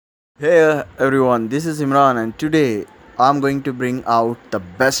Hey everyone, this is Imran, and today I'm going to bring out the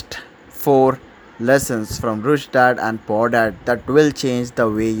best four lessons from Rich Dad and Poor Dad that will change the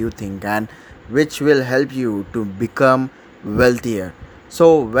way you think and which will help you to become wealthier.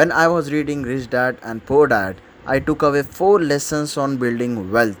 So, when I was reading Rich Dad and Poor Dad, I took away four lessons on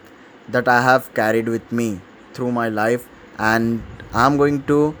building wealth that I have carried with me through my life, and I'm going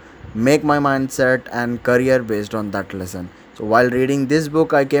to make my mindset and career based on that lesson. So while reading this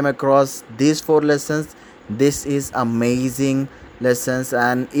book, I came across these four lessons. This is amazing lessons,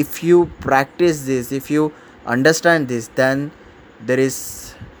 and if you practice this, if you understand this, then there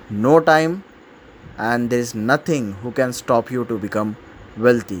is no time and there is nothing who can stop you to become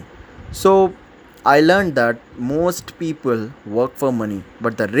wealthy. So I learned that most people work for money,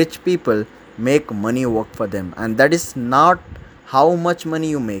 but the rich people make money work for them, and that is not how much money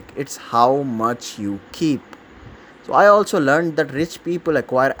you make, it's how much you keep. So I also learned that rich people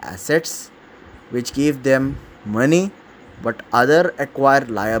acquire assets which give them money, but other acquire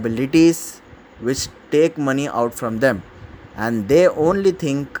liabilities which take money out from them, and they only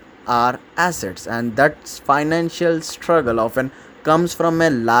think are assets, and that financial struggle often comes from a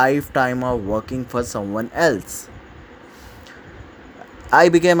lifetime of working for someone else. I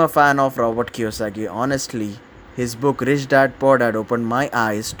became a fan of Robert Kiyosaki. Honestly, his book Rich Dad Poor Dad opened my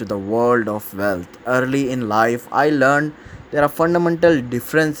eyes to the world of wealth. Early in life, I learned there are fundamental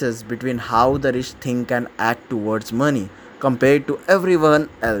differences between how the rich think and act towards money compared to everyone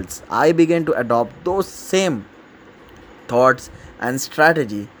else. I began to adopt those same thoughts and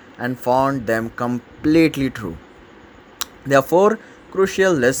strategy and found them completely true. There are four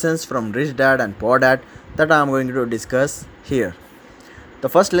crucial lessons from Rich Dad and Poor Dad that I am going to discuss here. The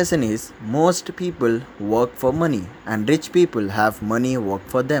first lesson is most people work for money and rich people have money work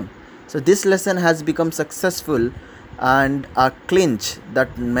for them. So, this lesson has become successful and a clinch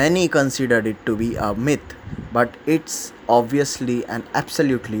that many considered it to be a myth, but it's obviously and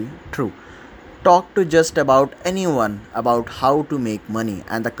absolutely true. Talk to just about anyone about how to make money,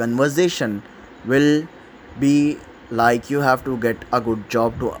 and the conversation will be like you have to get a good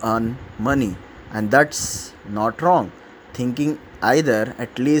job to earn money, and that's not wrong thinking either,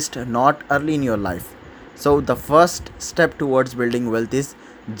 at least not early in your life. So, the first step towards building wealth is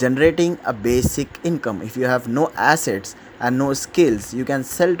generating a basic income. If you have no assets and no skills, you can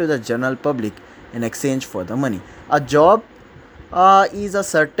sell to the general public in exchange for the money. A job is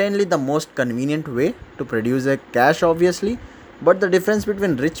certainly the most convenient way to produce a cash, obviously, but the difference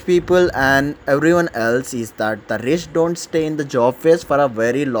between rich people and everyone else is that the rich don't stay in the job phase for a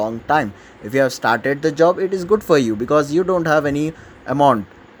very long time. If you have started the job, it is good for you because you don't have any amount.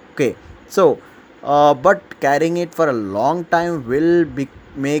 Okay, so but carrying it for a long time will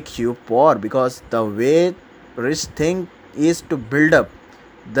make you poor, because the way rich think is to build up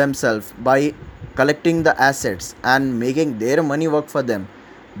themselves by collecting the assets and making their money work for them.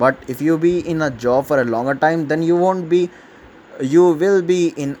 But if you be in a job for a longer time, then you will be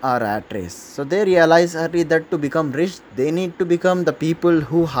in a rat race. So they realize early that to become rich, they need to become the people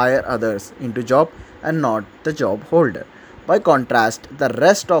who hire others into job and not the job holder. By contrast, the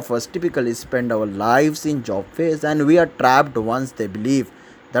rest of us typically spend our lives in job phase, and we are trapped once they believe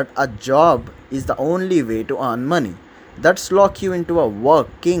that a job is the only way to earn money. That's lock you into a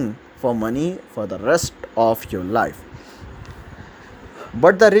working for money for the rest of your life.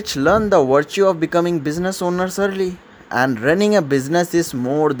 But the rich learn the virtue of becoming business owners early. And running a business is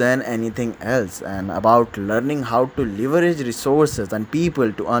more than anything else and about learning how to leverage resources and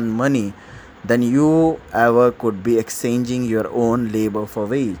people to earn money than you ever could be exchanging your own labor for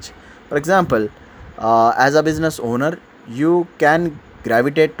wage. For example, as a business owner, you can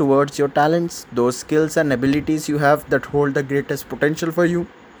gravitate towards your talents, those skills and abilities you have that hold the greatest potential for you.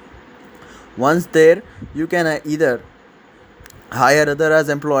 Once there, you can either hire other as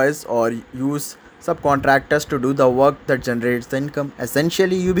employees or use subcontractors to do the work that generates the income.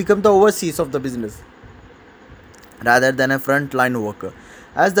 Essentially, you become the overseas of the business rather than a frontline worker.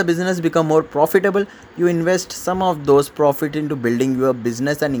 As the business become more profitable, you invest some of those profit into building your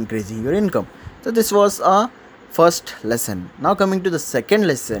business and increasing your income. So this was a first lesson. Now coming to the second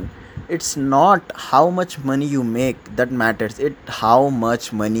lesson, it's not how much money you make that matters, it how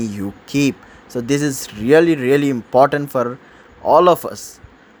much money you keep. So this is really important for all of us.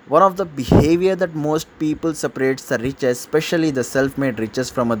 One of the behavior that most people separates the rich, especially the self-made riches,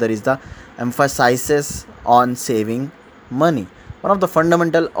 from other is the emphasizes on saving money. One of the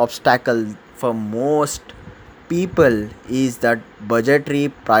fundamental obstacle for most people is that budgetary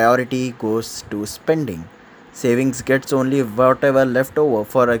priority goes to spending. Savings gets only whatever left over.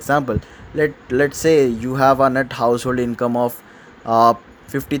 For example, let's say you have a net household income of uh,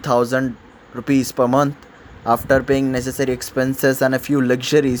 50,000 rupees per month. After paying necessary expenses and a few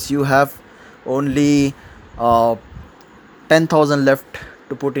luxuries, you have only uh, 10,000 left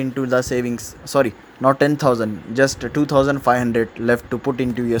to put into the savings. Sorry, not 10,000, just 2,500 left to put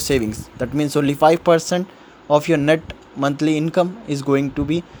into your savings. That means only 5% of your net monthly income is going to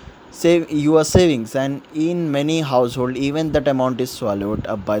be save your savings, and in many household even that amount is swallowed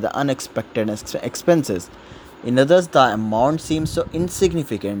up by the unexpected expenses. In others, the amount seems so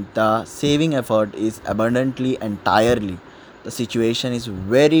insignificant, the saving effort is abundantly entirely. The situation is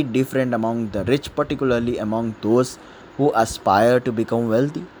very different among the rich, particularly among those who aspire to become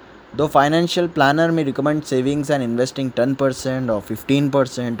wealthy. Though financial planner may recommend savings and investing 10% or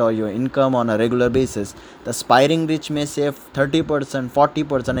 15% of your income on a regular basis, the aspiring rich may save 30%,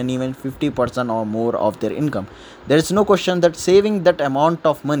 40%, and even 50% or more of their income. There is no question that saving that amount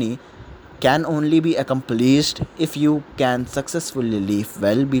of money can only be accomplished if you can successfully live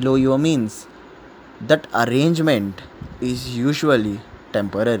well below your means. That arrangement is usually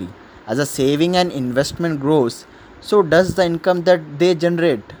temporary. As a saving and investment grows, so does the income that they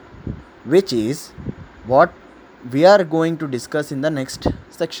generate, which is what we are going to discuss in the next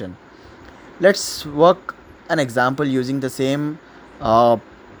section. Let's work an example using the same uh,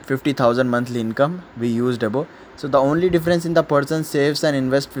 50,000 monthly income we used above. So the only difference in the person saves and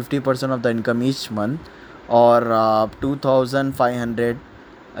invests 50% of the income each month, or 2,500.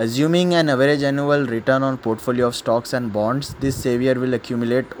 Assuming an average annual return on portfolio of stocks and bonds, this savior will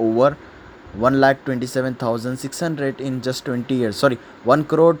accumulate over 1,27,600 in just 20 years. Sorry, 1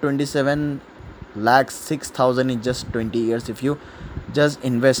 crore 27 lakhs 6,000 in just 20 years if you just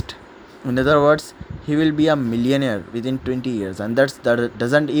invest. In other words, he will be a millionaire within 20 years, and that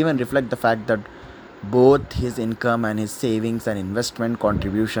doesn't even reflect the fact that both his income and his savings and investment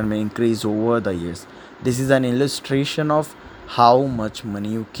contribution may increase over the years. This is an illustration of how much money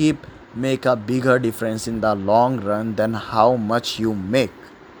you keep make a bigger difference in the long run than how much you make.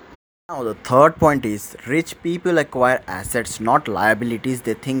 Now, the third point is rich people acquire assets, not liabilities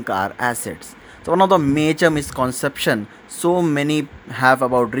they think are assets. So, one of the major misconceptions so many have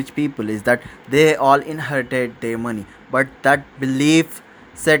about rich people is that they all inherited their money, but that belief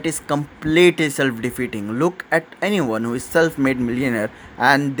set is completely self defeating. Look at anyone who is self made millionaire,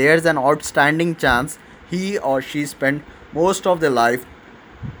 and there's an outstanding chance he or she spent most of their life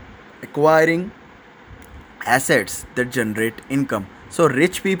acquiring assets that generate income. So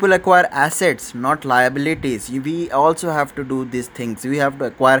rich people acquire assets, not liabilities. We also have to do these things. We have to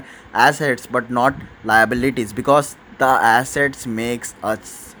acquire assets but not liabilities, because the assets makes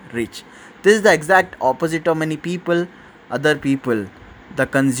us rich. This is the exact opposite of many people, other people. The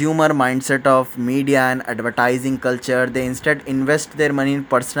consumer mindset of media and advertising culture, they instead invest their money in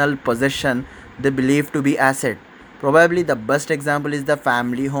personal possession they believe to be asset. Probably the best example is the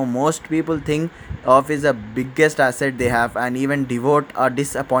family home. Most people think of is the biggest asset they have, and even devote a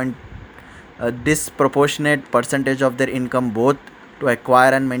disproportionate percentage of their income both to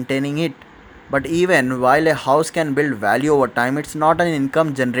acquire and maintaining it. But even while a house can build value over time, it's not an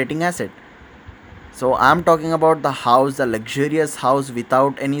income generating asset. So I'm talking about the house, the luxurious house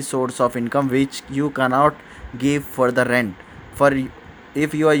without any source of income, which you cannot give for the rent. For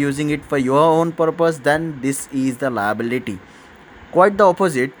if you are using it for your own purpose, then this is the liability. Quite the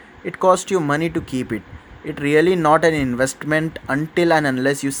opposite, it costs you money to keep it. It really not an investment until and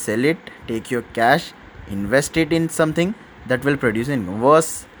unless you sell it, take your cash, invest it in something that will produce income.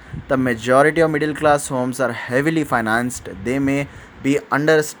 Worse, the majority of middle class homes are heavily financed. They may be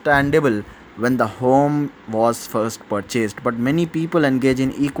understandable when the home was first purchased, but many people engage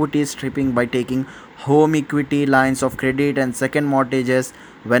in equity stripping by taking home equity lines of credit and second mortgages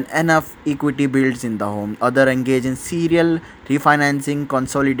when enough equity builds in the home. Other engage in serial refinancing,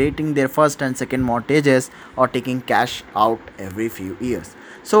 consolidating their first and second mortgages, or taking cash out every few years.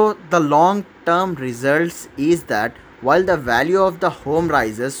 So the long term results is that while the value of the home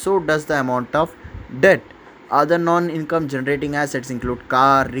rises, so does the amount of debt. Other non-income generating assets include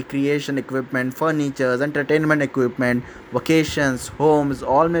car, recreation equipment, furniture, entertainment equipment, vacations, homes.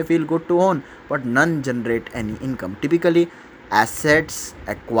 All may feel good to own, but none generate any income. Typically, assets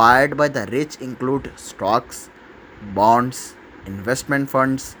acquired by the rich include stocks, bonds, investment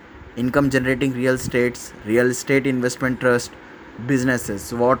funds, income generating real estate investment trust,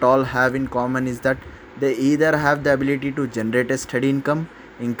 businesses. What all have in common is that they either have the ability to generate a steady income,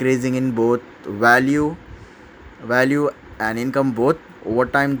 increasing in both value and income both. Over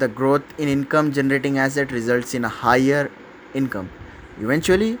time, the growth in income generating asset results in a higher income.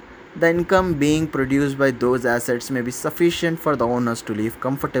 Eventually, the income being produced by those assets may be sufficient for the owners to live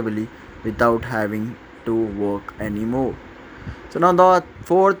comfortably without having to work anymore. So now the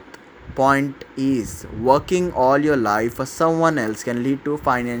fourth point is working all your life for someone else can lead to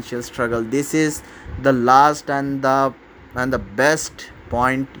financial struggle. This is the last and the best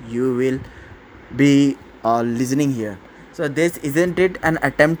point you will be listening here. So this isn't it an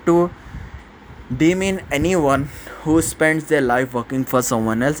attempt to demean anyone who spends their life working for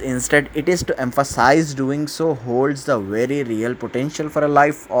someone else. Instead, it is to emphasize doing so holds the very real potential for a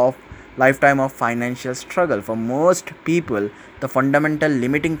lifetime of financial struggle. For most people, the fundamental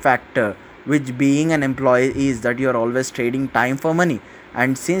limiting factor which being an employee is that you are always trading time for money.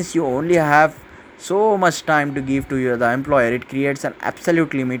 And since you only have so much time to give to the employer, it creates an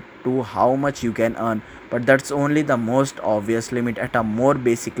absolute limit to how much you can earn. But that's only the most obvious limit. At a more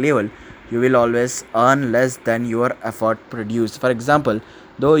basic level, you will always earn less than your effort produced. For example,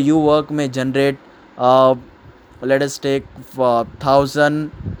 though your work may generate, uh, let us take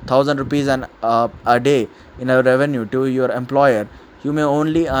thousand rupees a day in a revenue to your employer, you may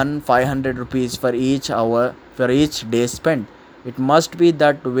only earn 500 rupees for each hour for each day spent. It must be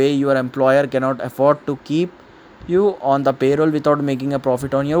that way. Your employer cannot afford to keep you on the payroll without making a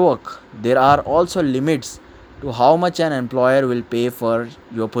profit on your work. There are also limits to how much an employer will pay for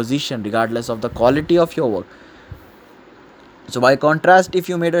your position regardless of the quality of your work. So by contrast, if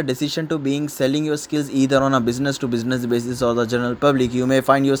you made a decision to being selling your skills either on a business to business basis or the general public, you may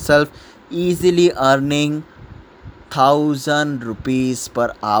find yourself easily earning 1,000 rupees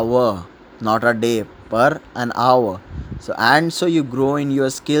per hour, not a day, per an hour. So you grow in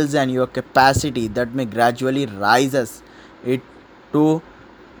your skills and your capacity that may gradually rises it to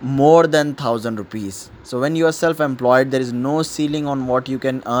more than 1,000 rupees. So when you are self-employed, there is no ceiling on what you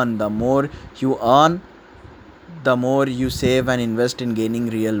can earn. The more you earn, the more you save and invest in gaining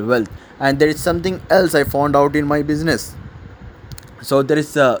real wealth. And there is something else I found out in my business. So there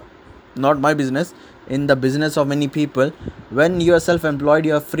is not my business, in the business of many people. When you are self-employed,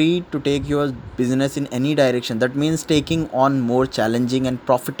 you are free to take your business in any direction. That means taking on more challenging and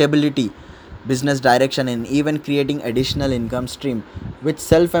profitability business direction and even creating additional income stream. With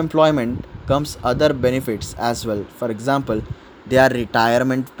self-employment comes other benefits as well. For example, their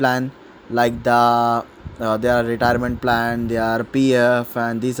retirement plan, like their retirement plan, their pf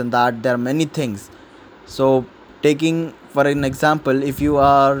and this and that, there are many things. So taking for an example, if you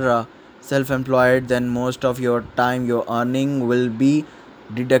are self-employed, then most of your time your earning will be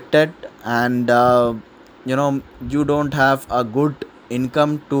deducted, and you don't have a good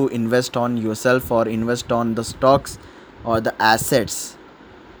income to invest on yourself or invest on the stocks or the assets.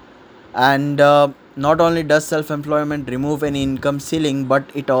 And not only does self-employment remove any income ceiling, but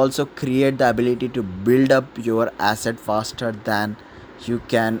it also create the ability to build up your asset faster than you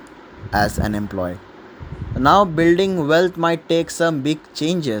can as an employee. Now building wealth might take some big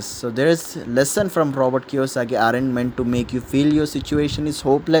changes. So there is lesson from Robert Kiyosaki aren't meant to make you feel your situation is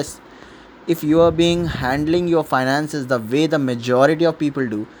hopeless. If you are being handling your finances the way the majority of people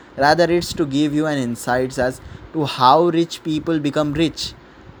do, rather it's to give you an insights as to how rich people become rich.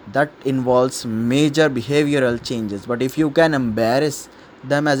 That involves major behavioral changes, but if you can embrace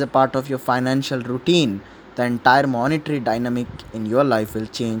them as a part of your financial routine, the entire monetary dynamic in your life will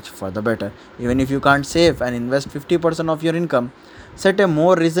change for the better. Even if you can't save and invest 50% of your income, set a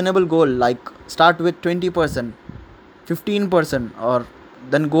more reasonable goal, like start with 20%, 15%, or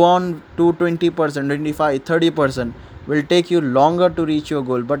then go on to 20%, 25, 30%. Will take you longer to reach your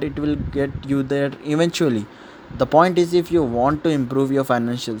goal, but it will get you there eventually. The point is, if you want to improve your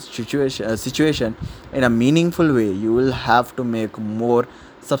financial situation in a meaningful way, you will have to make more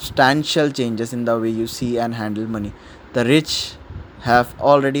substantial changes in the way you see and handle money. The rich have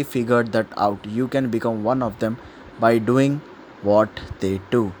already figured that out. You can become one of them by doing what they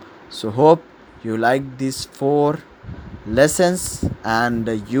do. So hope you like these four lessons and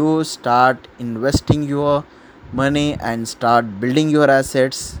you start investing your money and start building your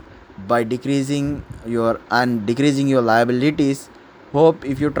assets by decreasing your liabilities. Hope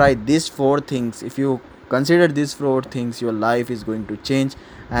if you try these four things, if you consider these four things, your life is going to change,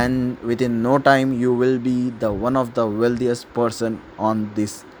 and within no time you will be the one of the wealthiest person on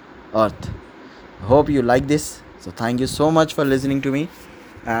this earth. Hope you like this. So thank you so much for listening to me,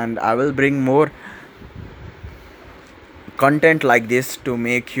 and I will bring more content like this to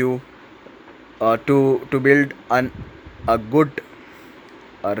make you to build a good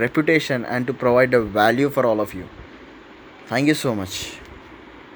reputation and to provide a value for all of you. Thank you so much.